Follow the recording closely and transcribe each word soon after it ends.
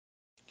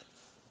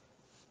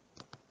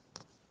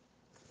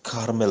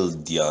Carmel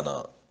ಧ್ಯಾನ,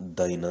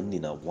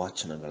 ದೈನಂದಿನ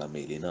ವಾಚನಗಳ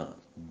ಮೇಲಿನ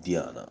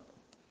ಧ್ಯಾನ.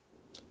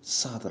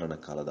 ಸಾಧಾರಣ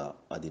ಕಾಲದ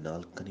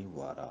 14ನೇ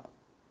ವಾರ,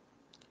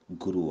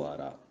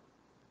 ಗುರುವಾರ.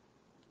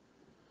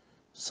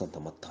 ಸಂತ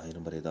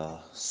ಮತ್ತಾಯನು ಬರೆದ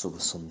ಶುಭ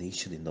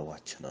ಸಂದೇಶದಿಂದ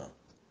ವಾಚನ.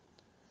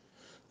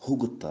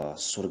 ಹೋಗುತ್ತಾ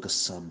ಸ್ವರ್ಗ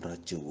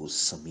ಸಾಮ್ರಾಜ್ಯವು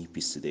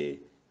ಸಮೀಪಿಸಿದೆ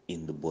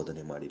ಎಂದು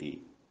ಬೋಧನೆ ಮಾಡಿರಿ.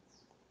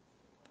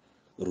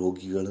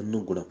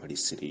 ರೋಗಿಗಳನ್ನು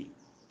ಗುಣಪಡಿಸಿರಿ,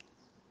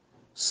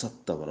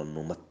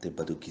 ಸತ್ತವರನ್ನು ಮತ್ತೆ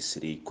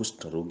ಬದುಕಿಸಿರಿ,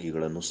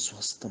 ಕುಷ್ಠರೋಗಿಗಳನ್ನು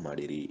ಸ್ವಸ್ಥ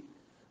ಮಾಡಿರಿ,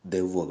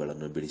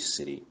 ದೆವ್ವಗಳನ್ನು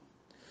ಬಿಡಿಸಿರಿ.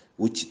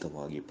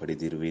 ಉಚಿತವಾಗಿ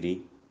ಪಡೆದಿರುವಿರಿ,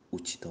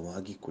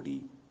 ಉಚಿತವಾಗಿ ಕೊಡಿ.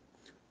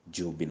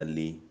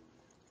 ಜೋಬಿನಲ್ಲಿ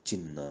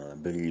ಚಿನ್ನ,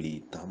 ಬೆಳ್ಳಿ,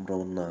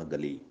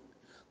 ತಾಮ್ರವನ್ನಾಗಲಿ,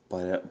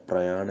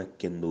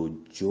 ಪ್ರಯಾಣಕ್ಕೆಂದು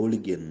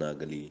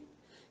ಜೋಳಿಗೆಯನ್ನಾಗಲಿ,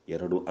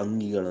 2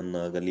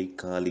 ಅಂಗಿಗಳನ್ನಾಗಲಿ,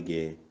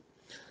 ಕಾಲಿಗೆ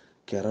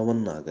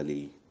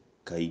ಕೆರವನ್ನಾಗಲಿ,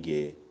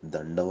 ಕೈಗೆ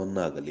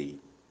ದಂಡವನ್ನಾಗಲಿ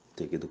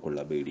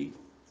ತೆಗೆದುಕೊಳ್ಳಬೇಡಿ.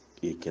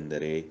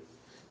 ಏಕೆಂದರೆ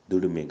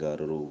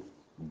ದುಡಿಮೆಗಾರರು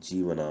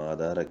ಜೀವನ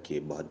ಆಧಾರಕ್ಕೆ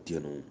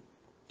ಬಾಧ್ಯನು.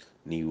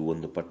 ನೀವು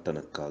ಒಂದು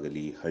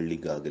ಪಟ್ಟಣಕ್ಕಾಗಲಿ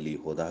ಹಳ್ಳಿಗಾಗಲಿ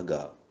ಹೋದಾಗ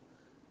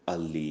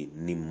ಅಲ್ಲಿ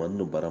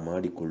ನಿಮ್ಮನ್ನು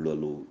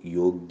ಬರಮಾಡಿಕೊಳ್ಳಲು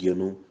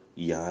ಯೋಗ್ಯನು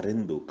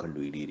ಯಾರೆಂದು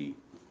ಕಂಡುಹಿಡಿಯಿರಿ.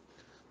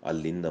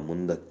 ಅಲ್ಲಿಂದ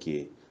ಮುಂದಕ್ಕೆ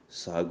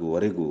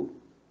ಸಾಗುವವರೆಗೂ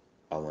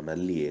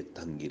ಅವನಲ್ಲಿಯೇ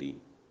ತಂಗಿರಿ.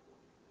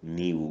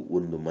 ನೀವು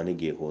ಒಂದು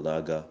ಮನೆಗೆ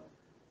ಹೋದಾಗ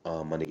ಆ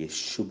ಮನೆಗೆ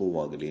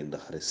ಶುಭವಾಗಲಿ ಎಂದು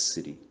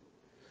ಹರಸಿರಿ.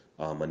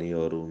 ಆ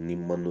ಮನೆಯವರು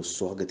ನಿಮ್ಮನ್ನು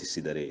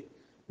ಸ್ವಾಗತಿಸಿದರೆ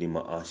ನಿಮ್ಮ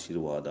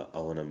ಆಶೀರ್ವಾದ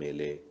ಅವನ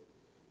ಮೇಲೆ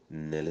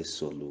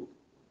ನೆಲೆಸಲು.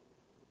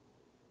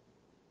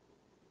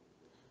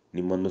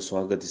 ನಿಮ್ಮನ್ನು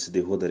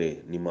ಸ್ವಾಗತಿಸದೆ ಹೋದರೆ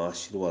ನಿಮ್ಮ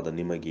ಆಶೀರ್ವಾದ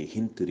ನಿಮಗೆ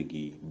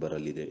ಹಿಂತಿರುಗಿ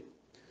ಬರಲಿದೆ.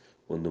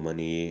 ಒಂದು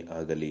ಮನೆಯೇ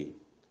ಆಗಲಿ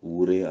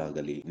ಊರೇ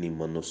ಆಗಲಿ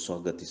ನಿಮ್ಮನ್ನು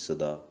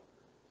ಸ್ವಾಗತಿಸದ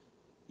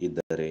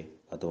ಇದ್ದರೆ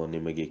ಅಥವಾ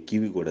ನಿಮಗೆ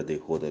ಕಿವಿಗೊಡದೆ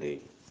ಹೋದರೆ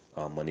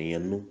ಆ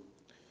ಮನೆಯನ್ನು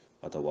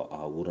ಅಥವಾ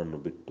ಆ ಊರನ್ನು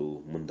ಬಿಟ್ಟು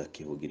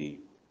ಮುಂದಕ್ಕೆ ಹೋಗಿರಿ.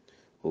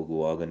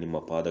 ಹೋಗುವಾಗ ನಿಮ್ಮ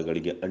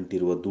ಪಾದಗಳಿಗೆ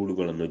ಅಂಟಿರುವ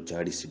ಧೂಳುಗಳನ್ನು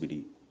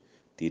ಜಾಡಿಸಿಬಿಡಿ.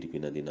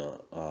 ತೀರ್ಪಿನ ದಿನ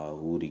ಆ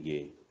ಊರಿಗೆ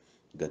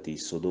ಗತಿ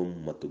ಸೊದೋಮ್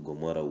ಮತ್ತು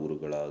ಗೊಮೋರ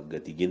ಊರುಗಳ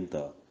ಗತಿಗಿಂತ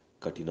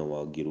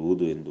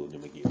ಕಠಿಣವಾಗಿರುವುದು ಎಂದು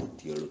ನಿಮಗೆ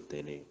ಒತ್ತಿ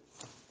ಹೇಳುತ್ತೇನೆ.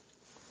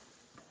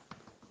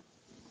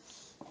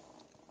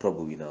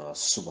 ಪ್ರಭುವಿನ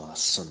ಶುಭ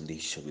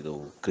ಸಂದೇಶವಿದು.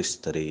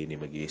 ಕ್ರಿಸ್ತರೇ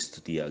ನಿಮಗೆ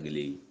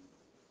ಸ್ತುತಿಯಾಗಲಿ.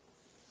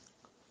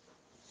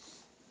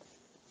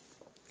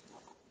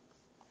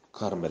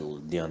 ಕಾರ್ಮೆಲ್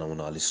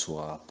ಧ್ಯಾನವನ್ನು ಆಲಿಸುವ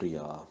ಪ್ರಿಯ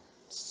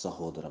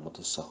ಸಹೋದರ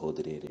ಮತ್ತು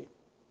ಸಹೋದರಿಯರೇ,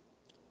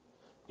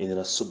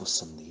 ಇಂದಿನ ಶುಭ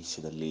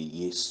ಸಂದೇಶದಲ್ಲಿ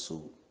ಯೇಸು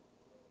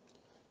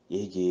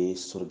ಹೇಗೆ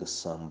ಸ್ವರ್ಗ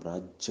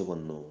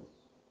ಸಾಮ್ರಾಜ್ಯವನ್ನು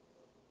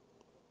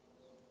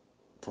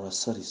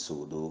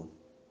ಪ್ರಸರಿಸುವುದು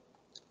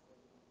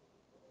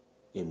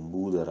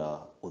ಎಂಬುದರ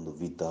ಒಂದು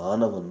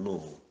ವಿಧಾನವನ್ನು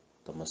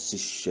ತಮ್ಮ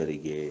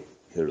ಶಿಷ್ಯರಿಗೆ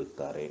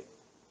ಹೇಳುತ್ತಾರೆ.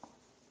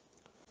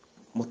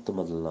 ಮೊತ್ತ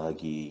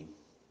ಮೊದಲಾಗಿ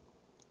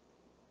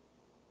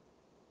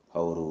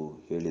ಅವರು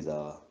ಹೇಳಿದ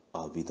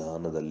ಆ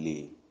ವಿಧಾನದಲ್ಲಿ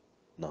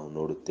ನಾವು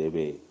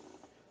ನೋಡುತ್ತೇವೆ,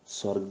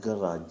 ಸ್ವರ್ಗ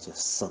ರಾಜ್ಯ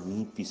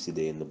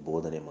ಸಮೀಪಿಸಿದೆ ಎಂದು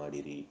ಬೋಧನೆ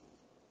ಮಾಡಿರಿ.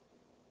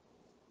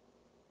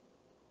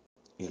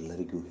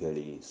 ಎಲ್ಲರಿಗೂ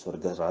ಹೇಳಿ,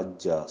 ಸ್ವರ್ಗ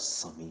ರಾಜ್ಯ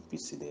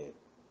ಸಮೀಪಿಸಿದೆ.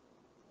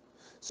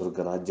 ಸ್ವರ್ಗ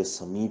ರಾಜ್ಯ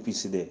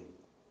ಸಮೀಪಿಸಿದೆ.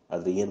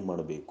 ಆದರೆ ಏನು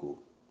ಮಾಡಬೇಕು?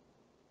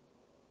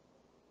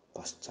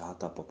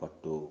 ಪಶ್ಚಾತ್ತಾಪ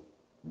ಪಟ್ಟು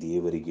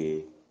ದೇವರಿಗೆ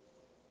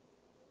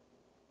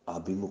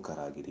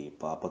ಅಭಿಮುಖರಾಗಿರಿ,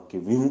 ಪಾಪಕ್ಕೆ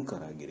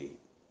ವಿಮುಖರಾಗಿರಿ.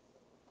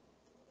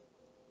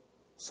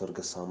 ಸ್ವರ್ಗ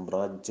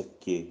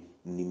ಸಾಮ್ರಾಜ್ಯಕ್ಕೆ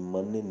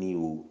ನಿಮ್ಮನ್ನೇ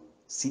ನೀವು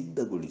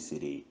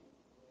ಸಿದ್ಧಗೊಳಿಸಿರಿ.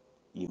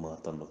 ಈ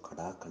ಮಾತನ್ನು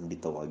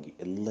ಖಡಾಖಂಡಿತವಾಗಿ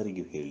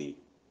ಎಲ್ಲರಿಗೂ ಹೇಳಿ.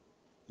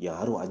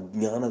 ಯಾರು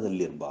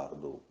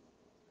ಅಜ್ಞಾನದಲ್ಲಿರಬಾರದು.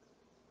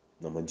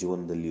 ನಮ್ಮ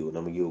ಜೀವನದಲ್ಲಿಯೂ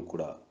ನಮಗೆಯೂ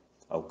ಕೂಡ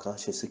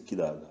ಅವಕಾಶ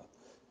ಸಿಕ್ಕಿದಾಗ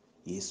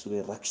ಯೇಸುವೇ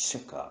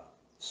ರಕ್ಷಕ,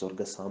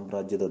 ಸ್ವರ್ಗ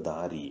ಸಾಮ್ರಾಜ್ಯದ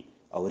ದಾರಿ,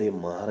 ಅವರೇ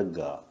ಮಾರ್ಗ,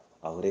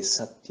 ಅವರೇ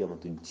ಸತ್ಯ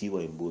ಮತ್ತು ಜೀವ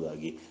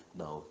ಎಂಬುದಾಗಿ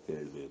ನಾವು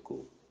ಹೇಳಬೇಕು.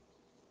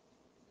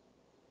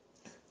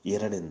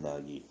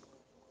 ಎರಡನೇದಾಗಿ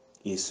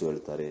ಯೇಸು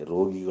ಹೇಳ್ತಾರೆ,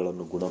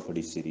 ರೋಗಿಗಳನ್ನು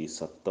ಗುಣಪಡಿಸಿರಿ,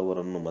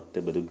 ಸತ್ತವರನ್ನು ಮತ್ತೆ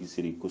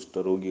ಬದುಕಿಸಿರಿ,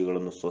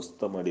 ಕುಷ್ಠರೋಗಿಗಳನ್ನು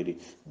ಸ್ವಸ್ಥ ಮಾಡಿರಿ,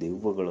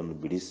 ದೆವ್ವಗಳನ್ನು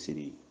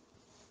ಬಿಡಿಸಿರಿ.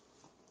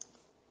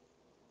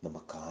 ನಮ್ಮ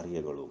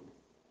ಕಾರ್ಯಗಳು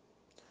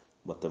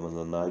ಮತ್ತೆ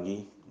ಮೊದಲನಾಗಿ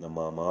ನಮ್ಮ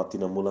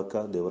ಮಾತಿನ ಮೂಲಕ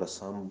ದೇವರ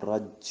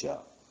ಸಾಮ್ರಾಜ್ಯ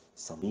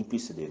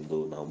ಸಮೀಪಿಸಿದೆ ಎಂದು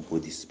ನಾವು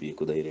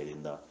ಬೋಧಿಸಬೇಕು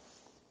ಧೈರ್ಯದಿಂದ.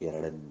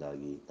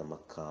 ಎರಡನೇದಾಗಿ ನಮ್ಮ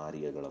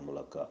ಕಾರ್ಯಗಳ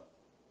ಮೂಲಕ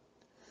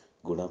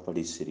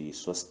ಗುಣಪಡಿಸಿರಿ,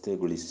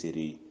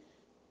 ಸ್ವಸ್ಥಗೊಳಿಸಿರಿ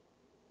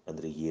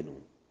ಅಂದರೆ ಏನು?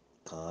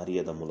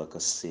 ಕಾರ್ಯದ ಮೂಲಕ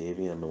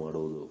ಸೇವೆಯನ್ನು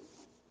ಮಾಡುವುದು.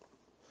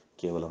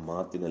 ಕೇವಲ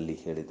ಮಾತಿನಲ್ಲಿ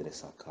ಹೇಳಿದರೆ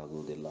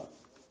ಸಾಕಾಗುವುದಿಲ್ಲ.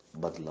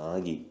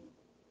 ಬದಲಾಗಿ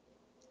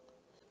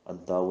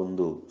ಅಂತ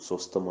ಒಂದು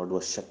ಸ್ವಸ್ಥ ಮಾಡುವ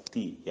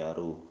ಶಕ್ತಿ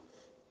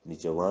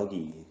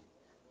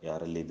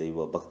ಯಾರಲ್ಲಿ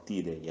ದೈವ ಭಕ್ತಿ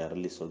ಇದೆ,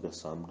 ಯಾರಲ್ಲಿ ಸ್ವರ್ಗ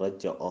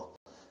ಸಾಮ್ರಾಜ್ಯ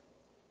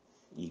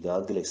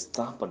ಈಗಾಗಲೇ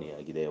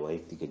ಸ್ಥಾಪನೆಯಾಗಿದೆ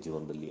ವೈಯಕ್ತಿಕ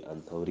ಜೀವನದಲ್ಲಿ,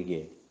 ಅಂಥವರಿಗೆ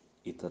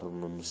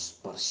ಇತರರನ್ನು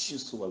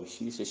ಸ್ಪರ್ಶಿಸುವ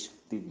ವಿಶೇಷ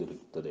ಶಕ್ತಿ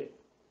ದೊರೆಯುತ್ತದೆ.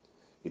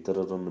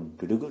 ಇತರರನ್ನು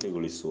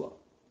ಬಿಡುಗಡೆಗೊಳಿಸುವ,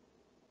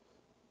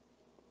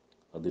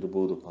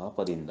 ಅದಿರಬಹುದು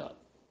ಪಾಪದಿಂದ,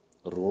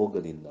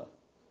 ರೋಗದಿಂದ.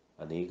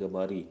 ಅನೇಕ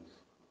ಬಾರಿ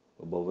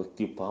ಒಬ್ಬ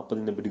ವ್ಯಕ್ತಿ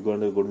ಪಾಪದಿಂದ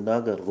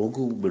ಬಿಡುಗಡೆಗೊಂಡಾಗ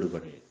ರೋಗವು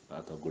ಬಿಡುಗಡೆ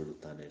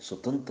ಆತಗೊಳ್ಳುತ್ತಾನೆ,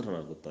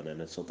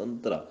 ಸ್ವತಂತ್ರನಾಗುತ್ತಾನೆ,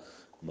 ಸ್ವತಂತ್ರ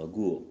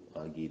ಮಗು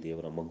ಆಗಿ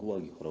ದೇವರ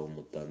ಮಗುವಾಗಿ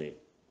ಹೊರಹೊಮ್ಮುತ್ತಾನೆ.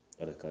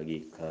 ಅದಕ್ಕಾಗಿ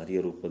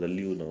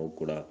ಕಾರ್ಯರೂಪದಲ್ಲಿಯೂ ನಾವು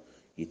ಕೂಡ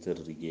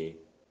ಇತರರಿಗೆ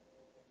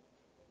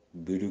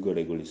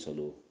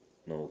ಬಿಡುಗಡೆಗೊಳಿಸಲು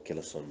ನಾವು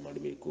ಕೆಲಸವನ್ನು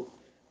ಮಾಡಬೇಕು.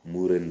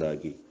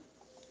 ಮೂರನೇದಾಗಿ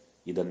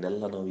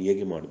ಇದನ್ನೆಲ್ಲ ನಾವು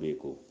ಹೇಗೆ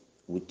ಮಾಡಬೇಕು?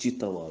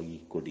 ಉಚಿತವಾಗಿ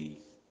ಕೊಡಿ.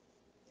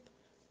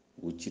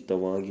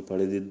 ಉಚಿತವಾಗಿ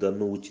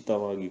ಪಡೆದಿದ್ದನ್ನು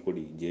ಉಚಿತವಾಗಿ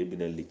ಕೊಡಿ.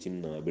 ಜೇಬಿನಲ್ಲಿ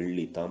ಚಿನ್ನ,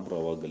 ಬೆಳ್ಳಿ,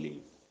 ತಾಮ್ರವಾಗಲಿ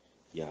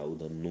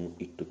ಯಾವುದನ್ನೂ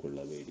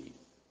ಇಟ್ಟುಕೊಳ್ಳಬೇಡಿ.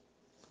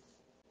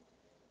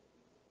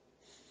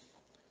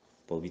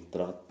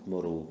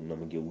 ಪವಿತ್ರಾತ್ಮರು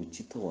ನಮಗೆ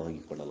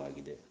ಉಚಿತವಾಗಿ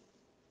ಕೊಡಲಾಗಿದೆ.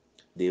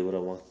 ದೇವರ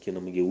ವಾಕ್ಯ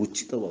ನಮಗೆ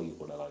ಉಚಿತವಾಗಿ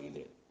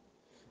ಕೊಡಲಾಗಿದೆ.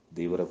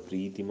 ದೇವರ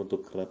ಪ್ರೀತಿ ಮತ್ತು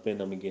ಕೃಪೆ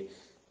ನಮಗೆ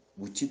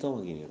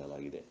ಉಚಿತವಾಗಿ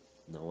ನೀಡಲಾಗಿದೆ.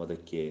 ನಾವು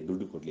ಅದಕ್ಕೆ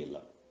ದುಡ್ಡು ಕೊಡಲಿಲ್ಲ.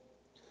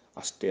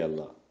 ಅಷ್ಟೇ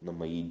ಅಲ್ಲ,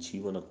 ನಮ್ಮ ಈ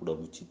ಜೀವನ ಕೂಡ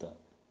ಉಚಿತ,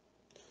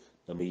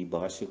 ನಮ್ಮ ಈ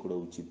ಭಾಷೆ ಕೂಡ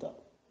ಉಚಿತ,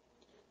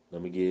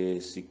 ನಮಗೆ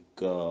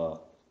ಸಿಕ್ಕ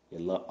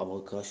ಎಲ್ಲ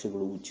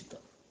ಅವಕಾಶಗಳು ಉಚಿತ.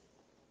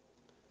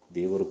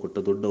 ದೇವರು ಕೊಟ್ಟ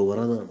ದೊಡ್ಡ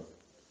ವರದಾನ.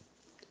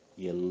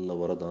 ಎಲ್ಲ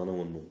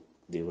ವರದಾನವನ್ನು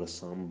ದೇವರ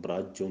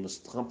ಸಾಮ್ರಾಜ್ಯವನ್ನು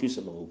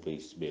ಸ್ಥಾಪಿಸಲು ನಾವು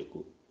ಉಪಯೋಗಿಸಬೇಕು.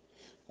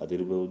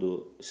 ಅದಿರಬಹುದು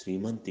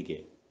ಶ್ರೀಮಂತಿಕೆ,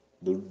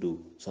 ದುಡ್ಡು,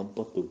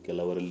 ಸಂಪತ್ತು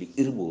ಕೆಲವರಲ್ಲಿ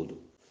ಇರಬಹುದು.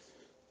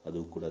 ಅದು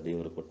ಕೂಡ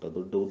ದೇವರು ಕೊಟ್ಟ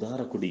ದೊಡ್ಡ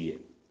ಉದಾರ ಕೊಡುಗೆ.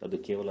 ಅದು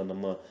ಕೇವಲ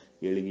ನಮ್ಮ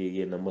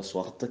ಏಳಿಗೆಗೆ, ನಮ್ಮ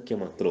ಸ್ವಾರ್ಥಕ್ಕೆ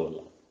ಮಾತ್ರವಲ್ಲ,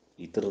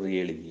 ಇತರರ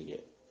ಏಳಿಗೆಗೆ,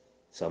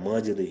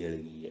 ಸಮಾಜದ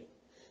ಏಳಿಗೆಗೆ,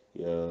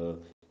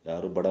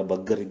 ಯಾರು ಬಡ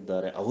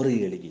ಬಗ್ಗರಿದ್ದಾರೆ ಅವರ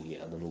ಏಳಿಗೆಗೆ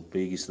ಅದನ್ನು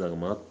ಉಪಯೋಗಿಸಿದಾಗ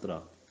ಮಾತ್ರ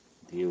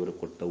ದೇವರು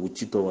ಕೊಟ್ಟ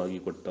ಉಚಿತವಾಗಿ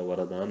ಕೊಟ್ಟ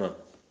ವರದಾನ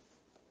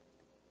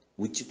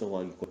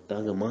ಉಚಿತವಾಗಿ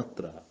ಕೊಟ್ಟಾಗ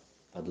ಮಾತ್ರ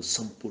ಅದು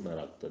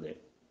ಸಂಪೂರ್ಣರಾಗ್ತದೆ.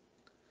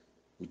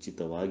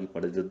 ಉಚಿತವಾಗಿ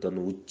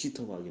ಪಡೆದದ್ದನ್ನು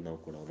ಉಚಿತವಾಗಿ ನಾವು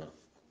ಕೊಡೋಣ,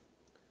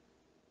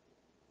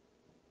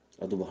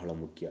 ಅದು ಬಹಳ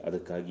ಮುಖ್ಯ.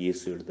 ಅದಕ್ಕಾಗಿ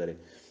ಯೇಸು ಹೇಳ್ತಾರೆ,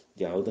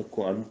 ಯಾವುದಕ್ಕೂ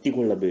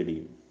ಅಂಟಿಕೊಳ್ಳಬೇಡಿ.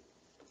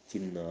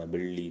 ಚಿನ್ನ,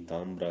 ಬೆಳ್ಳಿ,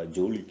 ತಾಮ್ರ,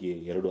 ಜೋಳಿಗೆ,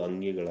 2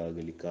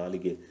 ಅಂಗಿಗಳಾಗಲಿ,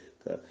 ಕಾಲಿಗೆ.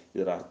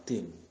 ಇದರ ಅರ್ಥ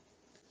ಏನು?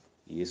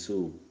 ಯೇಸು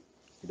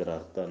ಇದರ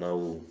ಅರ್ಥ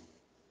ನಾವು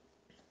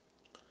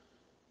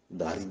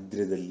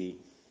ದಾರಿದ್ರ್ಯದಲ್ಲಿ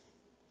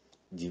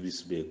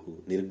ಜೀವಿಸಬೇಕು,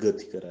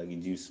 ನಿರ್ಗತಿಕರಾಗಿ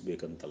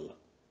ಜೀವಿಸಬೇಕಂತಲ್ಲ.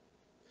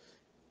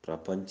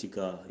 ಪ್ರಾಪಂಚಿಕ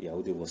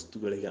ಯಾವುದೇ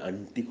ವಸ್ತುಗಳಿಗೆ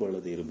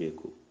ಅಂಟಿಕೊಳ್ಳದೆ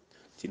ಇರಬೇಕು.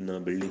 ಚಿನ್ನ,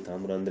 ಬೆಳ್ಳಿ,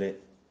 ತಾಮ್ರ ಅಂದರೆ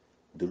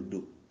ದುಡ್ಡು.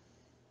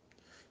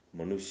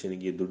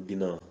 ಮನುಷ್ಯನಿಗೆ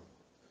ದುಡ್ಡಿನ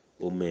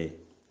ಒಮ್ಮೆ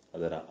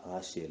ಅದರ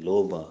ಆಸೆ,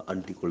 ಲೋಭ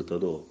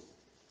ಅಂಟಿಕೊಳ್ತದೋ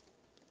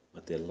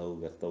ಮತ್ತೆ ಎಲ್ಲವೂ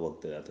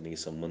ವ್ಯರ್ಥವಾಗ್ತದೆ. ಆತನಿಗೆ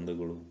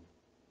ಸಂಬಂಧಗಳು,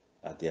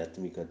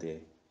 ಆಧ್ಯಾತ್ಮಿಕತೆ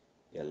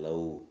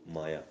ಎಲ್ಲವೂ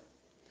ಮಾಯ.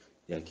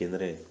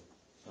 ಯಾಕೆಂದರೆ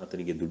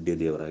ಆತನಿಗೆ ದುಡ್ಡೇ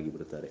ದೇವರಾಗಿ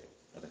ಬಿಡ್ತಾರೆ.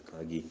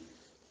 ಅದಕ್ಕಾಗಿ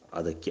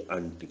ಅದಕ್ಕೆ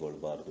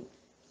ಅಂಟಿಕೊಳ್ಬಾರ್ದು.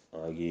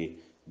 ಹಾಗೆ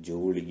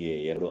ಜೋಳಿಗೆ,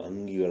 2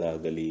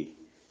 ಅಂಗಿಗಳಾಗಲಿ,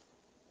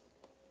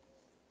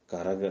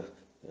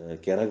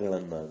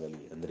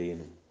 ಕೆರಗಳನ್ನಾಗಲಿ. ಅಂದರೆ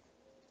ಏನು?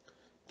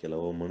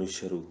 ಕೆಲವು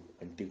ಮನುಷ್ಯರು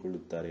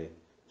ಅಂಟಿಕೊಳ್ಳುತ್ತಾರೆ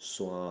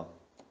ಸ್ವ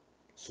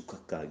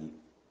ಸುಖಕ್ಕಾಗಿ,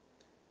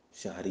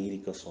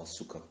 ಶಾರೀರಿಕ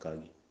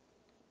ಸುಖಕ್ಕಾಗಿ.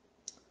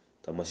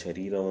 ತಮ್ಮ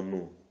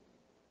ಶರೀರವನ್ನು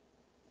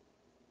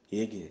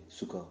ಹೇಗೆ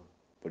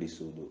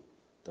ಸುಖಪಡಿಸುವುದು,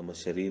 ತಮ್ಮ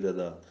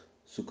ಶರೀರದ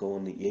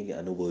ಸುಖವನ್ನು ಹೇಗೆ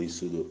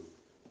ಅನುಭವಿಸುವುದು,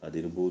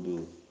 ಅದಿರ್ಬೋದು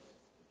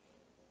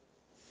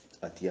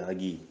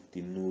ಅತಿಯಾಗಿ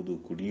ತಿನ್ನುವುದು,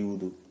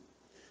 ಕುಡಿಯುವುದು,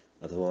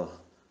 ಅಥವಾ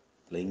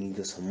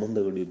ಲೈಂಗಿಕ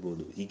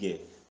ಸಂಬಂಧಗಳಿರ್ಬೋದು. ಹೀಗೆ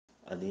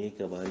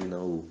ಅನೇಕ ಬಾರಿ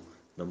ನಾವು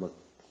ನಮ್ಮ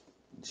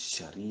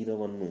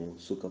ಶರೀರವನ್ನು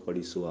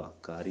ಸುಖಪಡಿಸುವ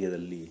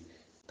ಕಾರ್ಯದಲ್ಲಿ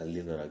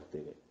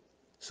ತಲ್ಲೀನರಾಗ್ತೇವೆ.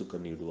 ಸುಖ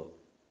ನೀಡುವ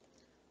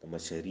ನಮ್ಮ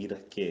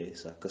ಶರೀರಕ್ಕೆ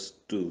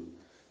ಸಾಕಷ್ಟು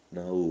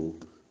ನಾವು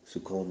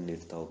ಸುಖವನ್ನು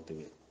ನೀಡ್ತಾ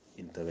ಹೋಗ್ತೇವೆ.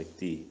 ಇಂಥ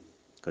ವ್ಯಕ್ತಿ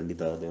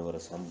ಖಂಡಿತ ದೇವರ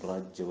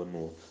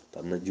ಸಾಮ್ರಾಜ್ಯವನ್ನು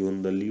ತನ್ನ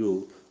ಜೀವನದಲ್ಲಿಯೂ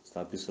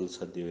ಸ್ಥಾಪಿಸಲು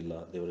ಸಾಧ್ಯವಿಲ್ಲ.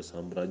 ದೇವರ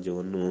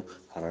ಸಾಮ್ರಾಜ್ಯವನ್ನು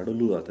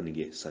ಹರಡಲು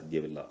ಆತನಿಗೆ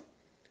ಸಾಧ್ಯವಿಲ್ಲ.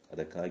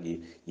 ಅದಕ್ಕಾಗಿ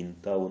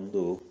ಇಂಥ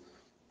ಒಂದು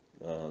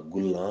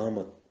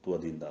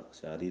ಗುಲಾಮತ್ವದಿಂದ,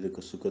 ಶಾರೀರಿಕ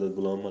ಸುಖದ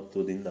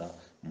ಗುಲಾಮತ್ವದಿಂದ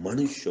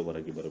ಮನುಷ್ಯ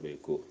ಹೊರಗೆ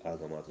ಬರಬೇಕು. ಆಗ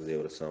ಮಾತ್ರ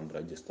ದೇವರ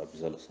ಸಾಮ್ರಾಜ್ಯ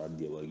ಸ್ಥಾಪಿಸಲು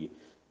ಸಾಧ್ಯವಾಗಿ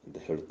ಅಂತ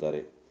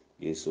ಹೇಳ್ತಾರೆ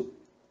ಯೇಸು.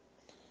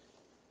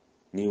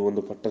 ನೀವು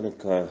ಒಂದು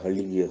ಪಟ್ಟಣಕ್ಕೆ,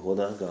 ಹಳ್ಳಿಗೆ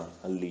ಹೋದಾಗ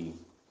ಅಲ್ಲಿ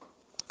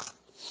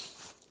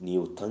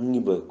ನೀವು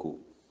ತಂಗಬೇಕು.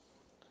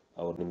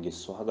 ಅವರು ನಿಮಗೆ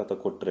ಸ್ವಾಗತ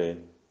ಕೊಟ್ಟರೆ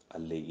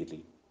ಅಲ್ಲೇ ಇರಿ.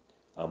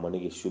 ಆ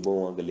ಮನೆಗೆ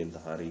ಶುಭವಾಗಲಿ ಅಂತ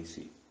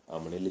ಹಾರೈಸಿ, ಆ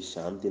ಮನೆಯಲ್ಲಿ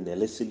ಶಾಂತಿ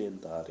ನೆಲೆಸಲಿ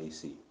ಅಂತ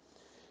ಹಾರೈಸಿ.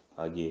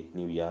 ಹಾಗೆ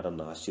ನೀವು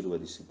ಯಾರನ್ನು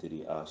ಆಶೀರ್ವದಿಸುತ್ತೀರಿ,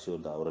 ಆ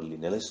ಆಶೀರ್ವಾದ ಅವರಲ್ಲಿ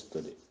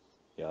ನೆಲೆಸುತ್ತದೆ.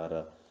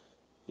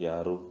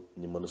 ಯಾರು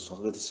ನಿಮ್ಮನ್ನು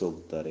ಸ್ವಾಗತಿಸಿ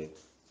ಹೋಗ್ತಾರೆ,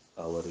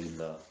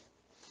 ಅವರಿಂದ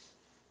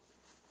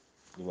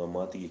ನಿಮ್ಮ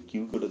ಮಾತಿಗೆ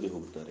ಕಿವಿಗೊಡದೆ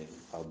ಹೋಗ್ತಾರೆ,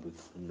 ಆ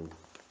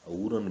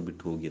ಊರನ್ನು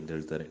ಬಿಟ್ಟು ಹೋಗಿ ಅಂತ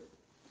ಹೇಳ್ತಾರೆ.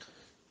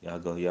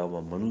 ಯಾವ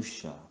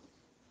ಮನುಷ್ಯ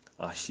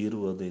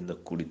ಆಶೀರ್ವಾದದಿಂದ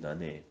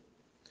ಕೂಡಿದ್ದಾನೆ,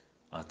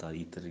 ಆತ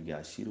ಇತರರಿಗೆ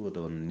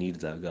ಆಶೀರ್ವಾದವನ್ನು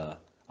ನೀಡಿದಾಗ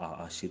ಆ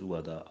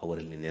ಆಶೀರ್ವಾದ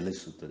ಅವರಲ್ಲಿ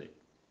ನೆಲೆಸುತ್ತದೆ.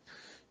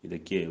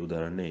 ಇದಕ್ಕೆ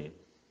ಉದಾಹರಣೆ,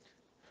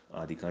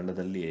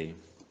 ಆದಿಕಾಂಡದಲ್ಲಿ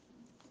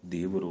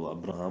ದೇವರು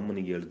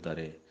ಅಬ್ರಹಾಮನಿಗೆ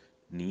ಹೇಳ್ತಾರೆ,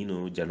 ನೀನು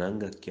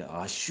ಜನಾಂಗಕ್ಕೆ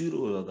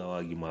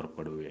ಆಶೀರ್ವಾದವಾಗಿ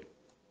ಮಾರ್ಪಡುವೆ,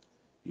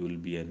 you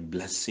will be N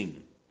blessing.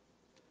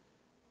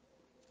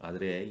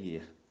 ಆದರೆ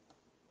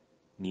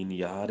ನೀನು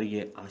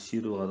ಯಾರಿಗೆ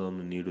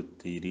ಆಶೀರ್ವಾದವನ್ನು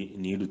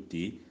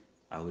ನೀಡುತ್ತಿ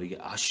ಅವರಿಗೆ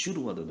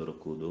ಆಶೀರ್ವಾದ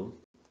ದೊರಕುವುದು.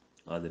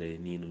 ಆದರೆ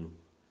ನೀನು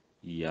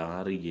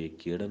ಯಾರಿಗೆ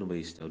ಕೇಡನ್ನು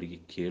ಬಯಸ್ತೀವಿ ಅವರಿಗೆ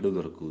ಕೇಡು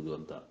ದೊರಕುವುದು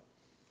ಅಂತ.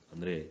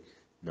 ಅಂದರೆ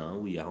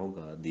ನಾವು ಯಾವಾಗ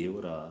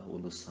ದೇವರ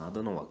ಒಂದು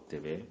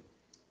ಸಾಧನವಾಗ್ತೇವೆ,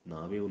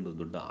 ನಾವೇ ಒಂದು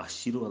ದೊಡ್ಡ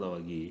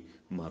ಆಶೀರ್ವಾದವಾಗಿ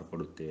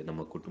ಮಾರ್ಪಡುತ್ತೇವೆ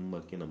ನಮ್ಮ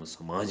ಕುಟುಂಬಕ್ಕೆ, ನಮ್ಮ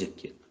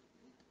ಸಮಾಜಕ್ಕೆ.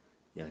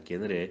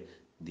 ಯಾಕೆಂದರೆ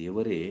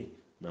ದೇವರೇ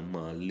ನಮ್ಮ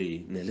ಅಲ್ಲಿ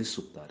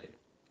ನೆಲೆಸುತ್ತಾರೆ.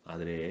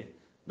 ಆದರೆ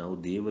ನಾವು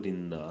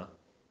ದೇವರಿಂದ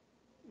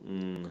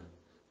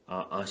ಆ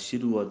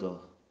ಆಶೀರ್ವಾದ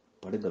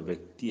ಪಡೆದ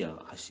ವ್ಯಕ್ತಿಯ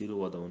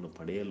ಆಶೀರ್ವಾದವನ್ನು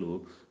ಪಡೆಯಲು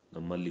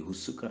ನಮ್ಮಲ್ಲಿ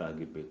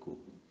ಉತ್ಸುಕರಾಗಿರಬೇಕು.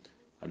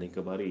 ಅನೇಕ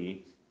ಬಾರಿ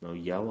ನಾವು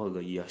ಯಾವಾಗ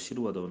ಈ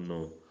ಆಶೀರ್ವಾದವನ್ನು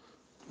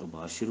ಒಬ್ಬ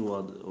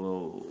ಆಶೀರ್ವಾದ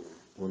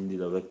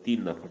ಹೊಂದಿದ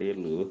ವ್ಯಕ್ತಿಯಿಂದ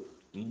ಪಡೆಯಲು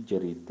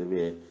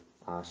ಹಿಂಜರಿಯುತ್ತೇವೆ,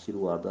 ಆ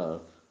ಆಶೀರ್ವಾದ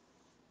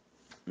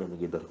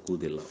ನಮಗೆ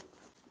ದೊರಕುವುದಿಲ್ಲ.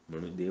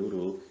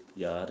 ದೇವರು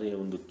ಯಾರೇ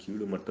ಒಂದು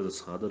ಕೀಳು ಮಟ್ಟದ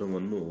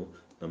ಸಾಧನವನ್ನು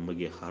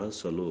ನಮಗೆ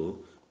ಹರಸಲು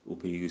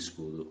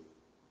ಉಪಯೋಗಿಸ್ಬೋದು.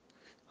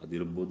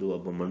 ಅದಿರ್ಬೋದು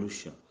ಒಬ್ಬ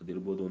ಮನುಷ್ಯ,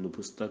 ಅದಿರ್ಬೋದು ಒಂದು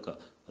ಪುಸ್ತಕ,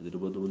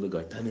 ಅದಿರ್ಬೋದು ಒಂದು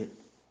ಘಟನೆ,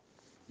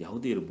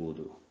 ಯಾವುದೇ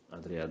ಇರ್ಬೋದು.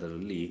 ಆದರೆ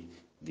ಅದರಲ್ಲಿ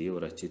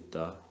ದೇವರ ಚಿತ್ತ,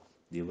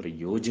 ದೇವರ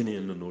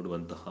ಯೋಜನೆಯನ್ನು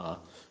ನೋಡುವಂತಹ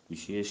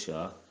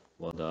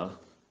ವಿಶೇಷವಾದ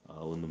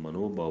ಒಂದು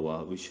ಮನೋಭಾವ,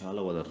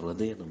 ವಿಶಾಲವಾದ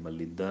ಹೃದಯ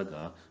ನಮ್ಮಲ್ಲಿದ್ದಾಗ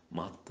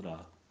ಮಾತ್ರ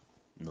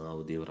ನಾವು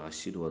ದೇವರ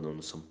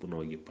ಆಶೀರ್ವಾದವನ್ನು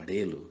ಸಂಪೂರ್ಣವಾಗಿ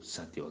ಪಡೆಯಲು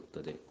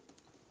ಸಾಧ್ಯವಾಗ್ತದೆ.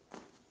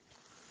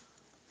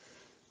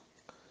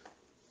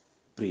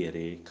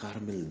 ಪ್ರಿಯರೇ,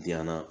 ಕಾರ್ಮೆಲ್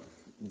ಧ್ಯಾನ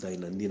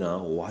ದೈನಂದಿನ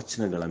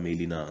ವಾಚನಗಳ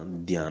ಮೇಲಿನ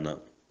ಧ್ಯಾನ.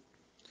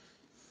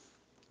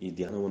 ಈ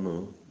ಧ್ಯಾನವನ್ನು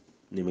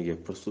ನಿಮಗೆ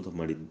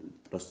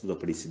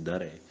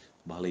ಪ್ರಸ್ತುತಪಡಿಸಿದ್ದಾರೆ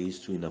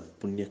ಬಾಲಯೇಸುವಿನ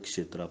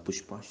ಪುಣ್ಯಕ್ಷೇತ್ರ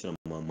ಪುಷ್ಪಾಶ್ರಮ,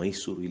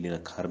 ಮೈಸೂರು, ಇಲ್ಲಿನ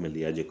ಕಾರ್ಮೆಲ್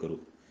ಯಾಜಕರು.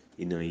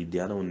 ಇನ್ನು ಈ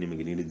ಧ್ಯಾನವನ್ನು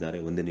ನಿಮಗೆ ನೀಡಿದ್ದಾರೆ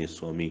 1ನೇ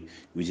ಸ್ವಾಮಿ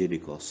ವಿಜಯ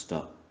ಡಿಕಾಸ್ಟಾ.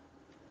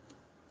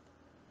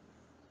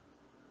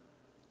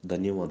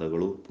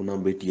 ಧನ್ಯವಾದಗಳು. ಪುನಃ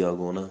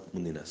ಭೇಟಿಯಾಗೋಣ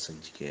ಮುಂದಿನ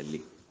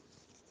ಸಂಚಿಕೆಯಲ್ಲಿ.